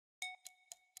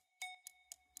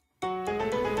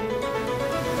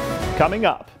Coming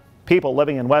up, people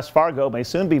living in West Fargo may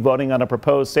soon be voting on a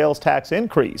proposed sales tax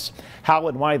increase. How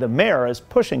and why the mayor is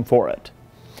pushing for it.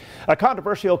 A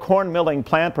controversial corn milling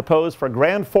plant proposed for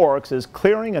Grand Forks is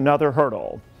clearing another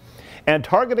hurdle. And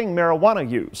targeting marijuana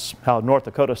use, how North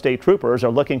Dakota State Troopers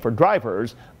are looking for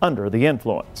drivers under the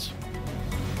influence.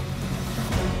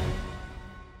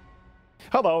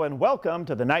 Hello and welcome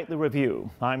to the Nightly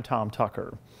Review. I'm Tom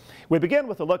Tucker. We begin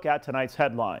with a look at tonight's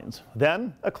headlines,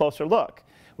 then a closer look,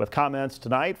 with comments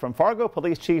tonight from Fargo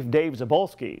Police Chief Dave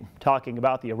Zabolski talking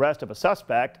about the arrest of a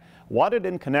suspect wanted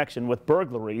in connection with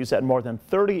burglaries at more than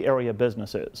 30 area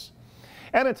businesses.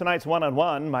 And in tonight's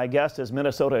one-on-one, my guest is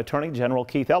Minnesota Attorney General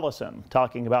Keith Ellison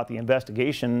talking about the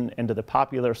investigation into the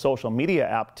popular social media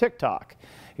app TikTok.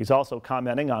 He's also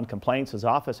commenting on complaints his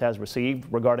office has received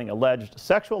regarding alleged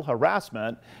sexual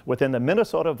harassment within the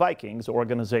Minnesota Vikings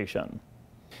organization.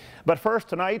 But first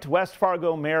tonight, West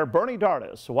Fargo Mayor Bernie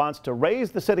Dardis wants to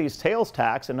raise the city's sales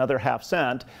tax another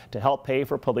half-cent to help pay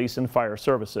for police and fire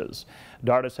services.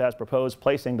 Dardis has proposed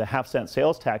placing the half-cent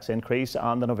sales tax increase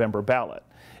on the November ballot.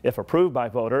 If approved by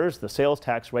voters, the sales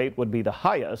tax rate would be the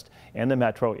highest in the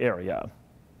metro area.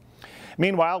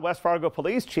 Meanwhile, West Fargo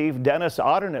Police Chief Dennis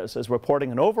Otterness is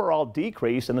reporting an overall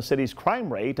decrease in the city's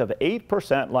crime rate of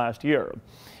 8% last year.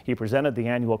 He presented the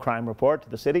annual crime report to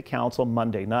the City Council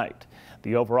Monday night.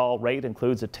 The overall rate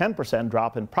includes a 10%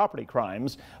 drop in property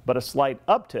crimes, but a slight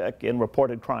uptick in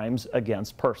reported crimes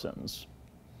against persons.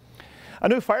 A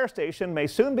new fire station may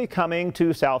soon be coming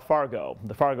to South Fargo.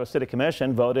 The Fargo City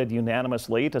Commission voted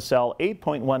unanimously to sell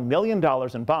 $8.1 million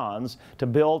in bonds to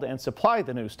build and supply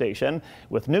the new station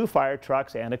with new fire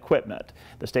trucks and equipment.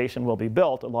 The station will be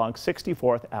built along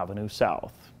 64th Avenue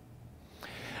South.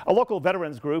 A local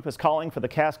veterans group is calling for the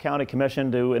Cass County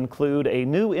Commission to include a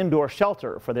new indoor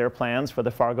shelter for their plans for the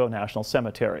Fargo National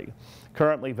Cemetery.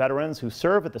 Currently, veterans who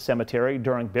serve at the cemetery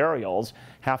during burials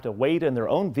have to wait in their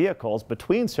own vehicles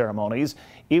between ceremonies,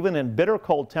 even in bitter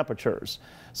cold temperatures.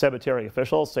 Cemetery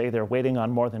officials say they're waiting on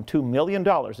more than $2 million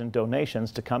in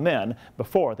donations to come in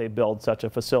before they build such a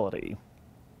facility.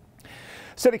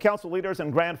 City Council leaders in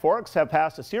Grand Forks have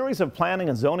passed a series of planning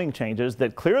and zoning changes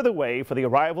that clear the way for the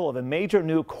arrival of a major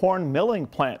new corn milling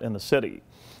plant in the city.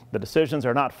 The decisions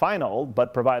are not final,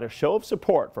 but provide a show of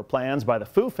support for plans by the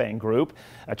Fufeng Group,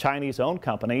 a Chinese-owned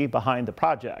company behind the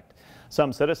project.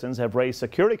 Some citizens have raised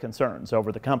security concerns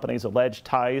over the company's alleged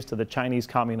ties to the Chinese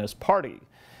Communist Party.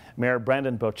 Mayor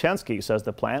Brandon Bochensky says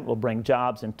the plant will bring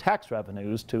jobs and tax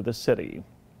revenues to the city.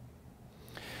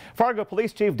 Fargo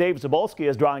Police Chief Dave Zabolski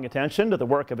is drawing attention to the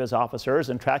work of his officers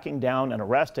in tracking down and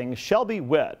arresting Shelby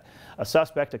Witt, a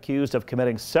suspect accused of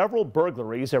committing several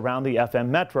burglaries around the FM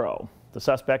Metro. The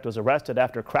suspect was arrested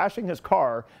after crashing his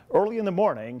car early in the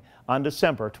morning on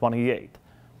December 28th.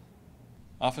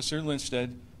 Officer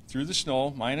Lindstedt, through the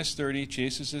snow, -30,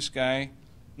 chases this guy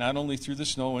not only through the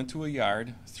snow into a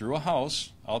yard, through a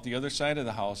house, out the other side of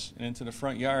the house, and into the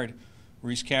front yard, where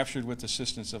he's captured with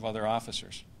assistance of other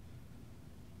officers.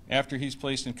 After he's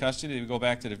placed in custody, we go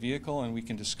back to the vehicle and we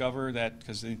can discover that,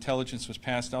 because the intelligence was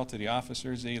passed out to the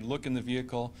officers, they look in the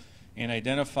vehicle and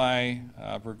identify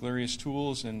burglarious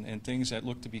tools and things that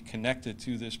look to be connected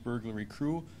to this burglary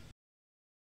crew.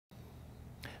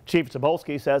 Chief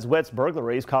Zabolski says Witt's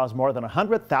burglaries caused more than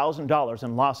 $100,000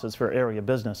 in losses for area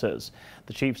businesses.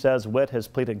 The chief says Witt has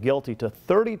pleaded guilty to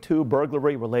 32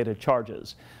 burglary-related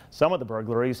charges. Some of the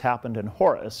burglaries happened in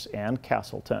Horace and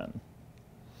Castleton.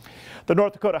 The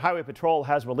North Dakota Highway Patrol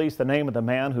has released the name of the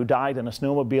man who died in a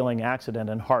snowmobiling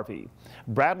accident in Harvey.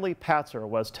 Bradley Patzer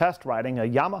was test riding a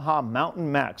Yamaha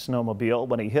Mountain Max snowmobile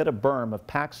when he hit a berm of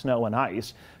packed snow and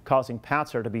ice, causing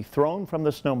Patzer to be thrown from the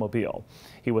snowmobile.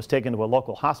 He was taken to a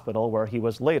local hospital where he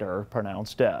was later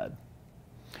pronounced dead.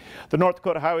 The North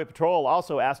Dakota Highway Patrol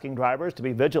also asking drivers to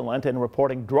be vigilant in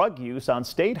reporting drug use on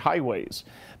state highways.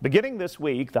 Beginning this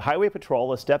week, the Highway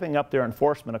Patrol is stepping up their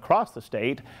enforcement across the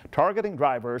state, targeting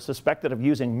drivers suspected of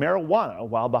using marijuana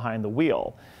while behind the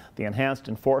wheel. The enhanced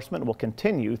enforcement will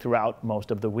continue throughout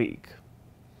most of the week.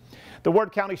 The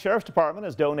Ward County Sheriff's Department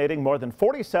is donating more than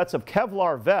 40 sets of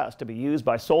Kevlar vests to be used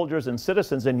by soldiers and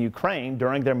citizens in Ukraine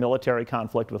during their military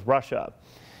conflict with Russia.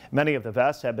 Many of the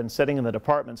vests have been sitting in the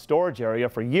department's storage area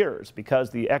for years because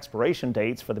the expiration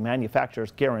dates for the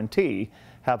manufacturer's guarantee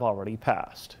have already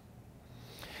passed.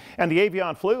 And the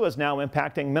avian flu is now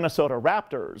impacting Minnesota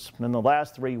raptors. In the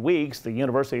last 3 weeks, the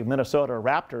University of Minnesota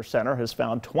Raptor Center has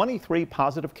found 23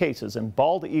 positive cases in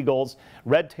bald eagles,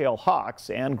 red-tailed hawks,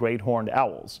 and great horned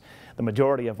owls. The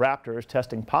majority of raptors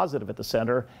testing positive at the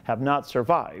center have not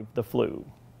survived the flu.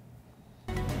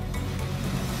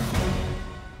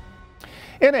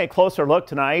 In a closer look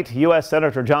tonight, U.S.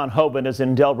 Senator John Hoeven is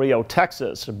in Del Rio,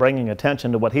 Texas, bringing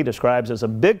attention to what he describes as a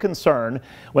big concern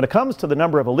when it comes to the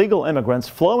number of illegal immigrants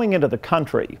flowing into the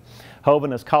country.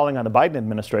 Hoeven is calling on the Biden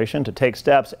administration to take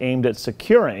steps aimed at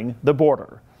securing the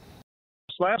border.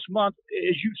 Last month,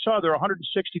 as you saw, there were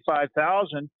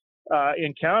 165,000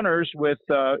 encounters with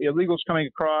illegals coming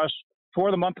across for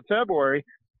the month of February.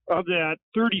 Of that,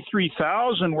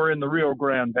 33,000 were in the Rio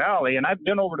Grande Valley. And I've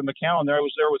been over to McAllen there. I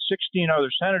was there with 16 other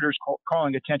senators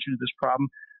calling attention to this problem.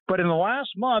 But in the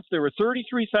last month, there were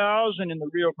 33,000 in the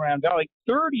Rio Grande Valley,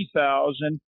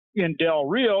 30,000 in Del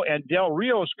Rio, and Del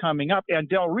Rio's coming up. And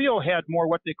Del Rio had more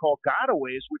what they call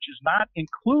gotaways, which is not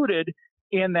included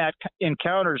in that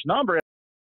encounters number.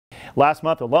 Last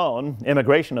month alone,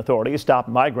 immigration authorities stopped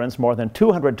migrants more than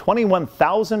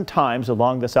 221,000 times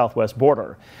along the southwest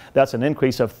border. That's an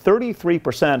increase of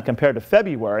 33% compared to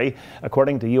February,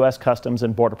 according to U.S. Customs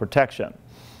and Border Protection.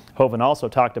 Hoeven also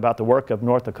talked about the work of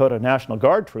North Dakota National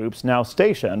Guard troops now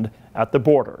stationed at the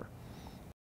border.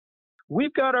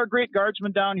 We've got our great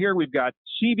guardsmen down here. We've got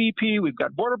CBP. We've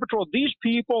got Border Patrol. These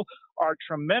people are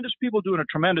tremendous people doing a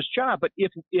tremendous job. But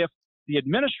if the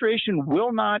administration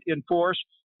will not enforce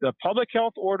the public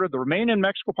health order, the Remain in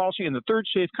Mexico policy, and the third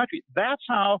safe country, that's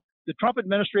how the Trump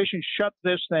administration shut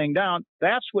this thing down.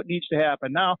 That's what needs to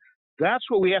happen now. That's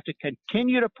what we have to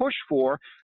continue to push for.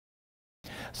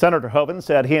 Senator Hoeven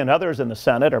said he and others in the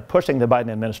Senate are pushing the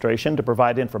Biden administration to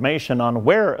provide information on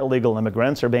where illegal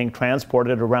immigrants are being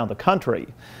transported around the country.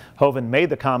 Hoeven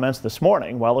made the comments this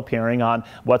morning while appearing on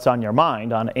What's on Your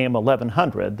Mind on AM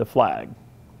 1100 The Flag.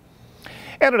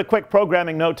 And at a quick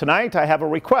programming note tonight, I have a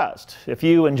request. If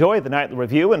you enjoy the Nightly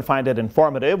Review and find it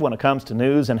informative when it comes to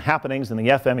news and happenings in the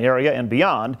FM area and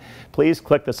beyond, please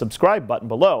click the subscribe button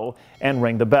below and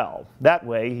ring the bell. That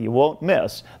way you won't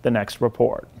miss the next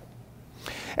report.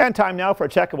 And time now for a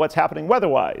check of what's happening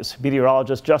weather-wise.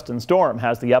 Meteorologist Justin Storm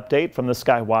has the update from the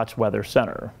Skywatch Weather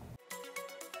Center.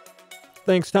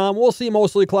 Thanks, Tom. We'll see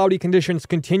mostly cloudy conditions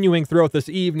continuing throughout this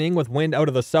evening with wind out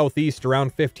of the southeast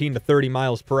around 15 to 30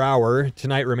 miles per hour.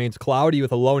 Tonight remains cloudy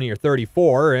with a low near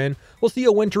 34, and we'll see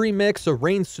a wintry mix of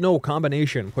rain-snow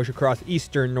combination push across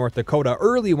eastern North Dakota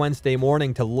early Wednesday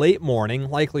morning to late morning.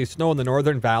 Likely snow in the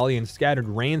northern valley and scattered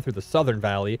rain through the southern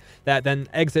valley. That then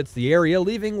exits the area,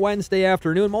 leaving Wednesday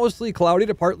afternoon mostly cloudy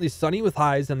to partly sunny with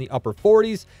highs in the upper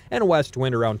 40s and west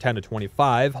wind around 10 to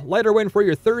 25. Lighter wind for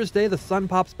your Thursday. The sun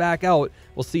pops back out.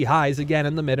 We'll see highs again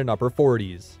in the mid and upper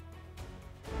 40s.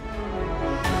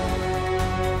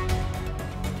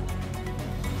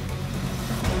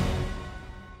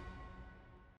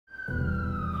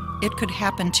 It could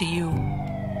happen to you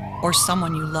or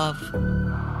someone you love.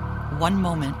 One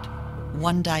moment,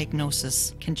 one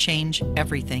diagnosis can change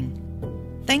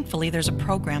everything. Thankfully, there's a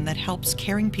program that helps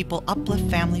caring people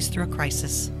uplift families through a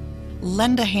crisis.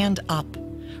 Lend a Hand Up,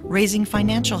 raising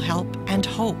financial help and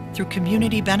hope through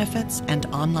community benefits and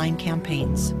online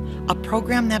campaigns. A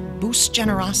program that boosts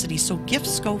generosity so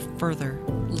gifts go further.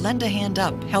 Lend a Hand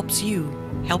Up helps you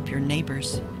help your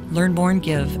neighbors. Learn more and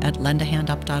give at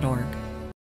lendahandup.org.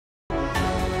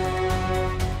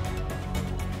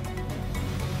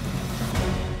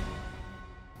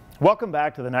 Welcome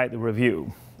back to the Nightly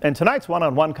Review. In tonight's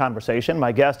one-on-one conversation,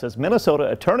 my guest is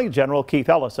Minnesota Attorney General Keith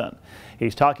Ellison.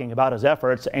 He's talking about his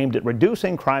efforts aimed at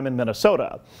reducing crime in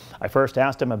Minnesota. I first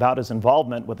asked him about his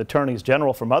involvement with attorneys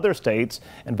general from other states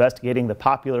investigating the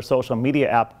popular social media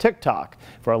app TikTok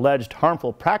for alleged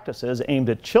harmful practices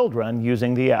aimed at children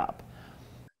using the app.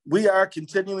 We are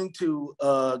continuing to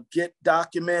get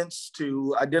documents,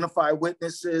 to identify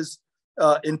witnesses,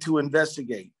 and to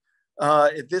investigate.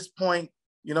 At this point,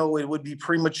 you know, it would be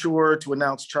premature to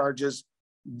announce charges.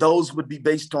 Those would be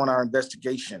based on our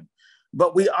investigation.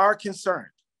 But we are concerned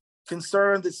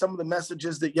that some of the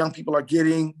messages that young people are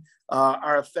getting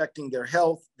are affecting their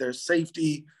health, their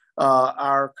safety,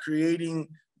 are creating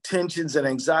tensions and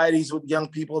anxieties with young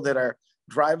people that are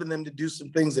driving them to do some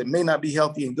things that may not be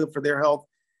healthy and good for their health.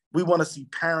 We want to see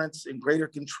parents in greater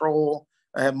control,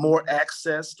 have more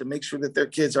access to make sure that their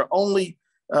kids are only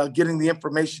getting the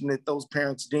information that those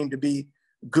parents deem to be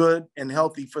good and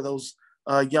healthy for those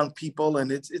young people.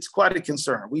 And it's quite a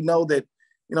concern. We know that,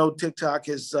 you know, TikTok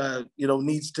is,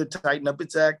 needs to tighten up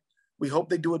its act. We hope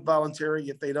they do it voluntary.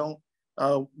 If they don't,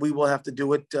 we will have to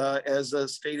do it as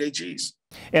state AGs.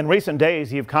 In recent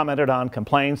days, you've commented on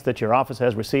complaints that your office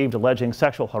has received alleging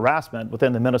sexual harassment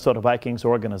within the Minnesota Vikings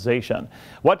organization.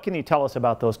 What can you tell us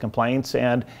about those complaints,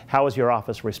 and how is your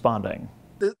office responding?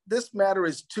 This matter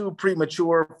is too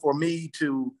premature for me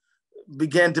to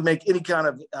begin to make any kind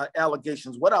of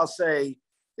allegations. What I'll say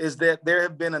is that there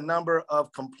have been a number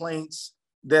of complaints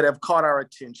that have caught our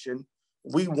attention.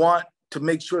 We want to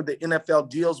make sure the NFL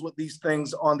deals with these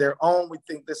things on their own. We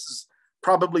think this is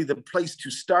probably the place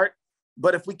to start.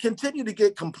 But if we continue to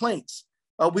get complaints,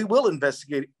 we will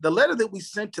investigate. The letter that we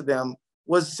sent to them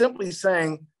was simply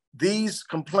saying, these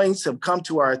complaints have come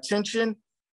to our attention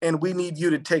and we need you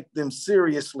to take them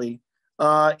seriously.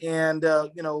 That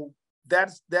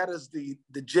is the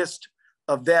gist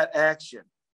of that action.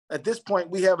 At this point,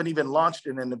 we haven't even launched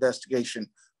an investigation.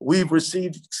 We've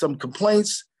received some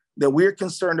complaints that we're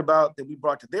concerned about that we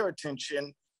brought to their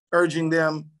attention, urging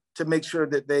them to make sure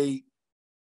that they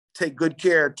take good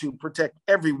care to protect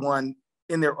everyone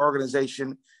in their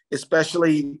organization,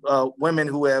 especially women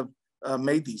who have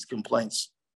made these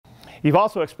complaints. You've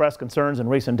also expressed concerns in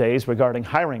recent days regarding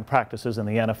hiring practices in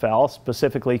the NFL,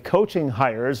 specifically coaching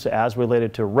hires as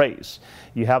related to race.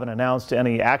 You haven't announced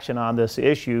any action on this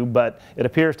issue, but it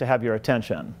appears to have your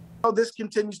attention. This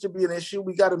continues to be an issue.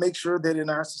 We got to make sure that in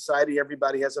our society,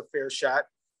 everybody has a fair shot.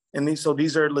 And these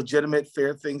are legitimate,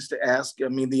 fair things to ask. I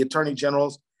mean, the attorney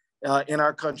generals in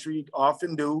our country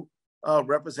often do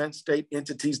represent state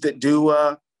entities that do,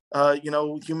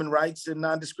 human rights and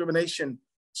non-discrimination.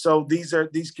 So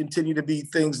these continue to be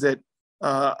things that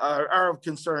are of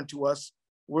concern to us.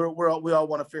 We all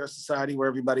want a fair society where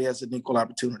everybody has an equal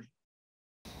opportunity.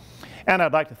 And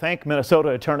I'd like to thank Minnesota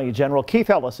Attorney General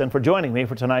Keith Ellison for joining me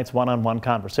for tonight's one-on-one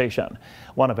conversation.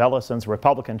 One of Ellison's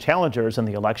Republican challengers in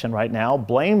the election right now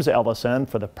blames Ellison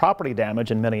for the property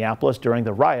damage in Minneapolis during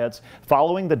the riots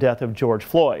following the death of George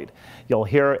Floyd. You'll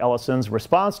hear Ellison's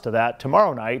response to that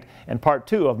tomorrow night in part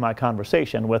 2 of my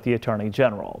conversation with the Attorney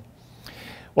General.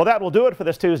 Well, that will do it for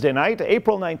this Tuesday night,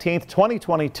 April 19th,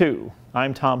 2022.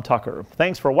 I'm Tom Tucker.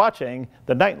 Thanks for watching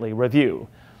the Nightly Review.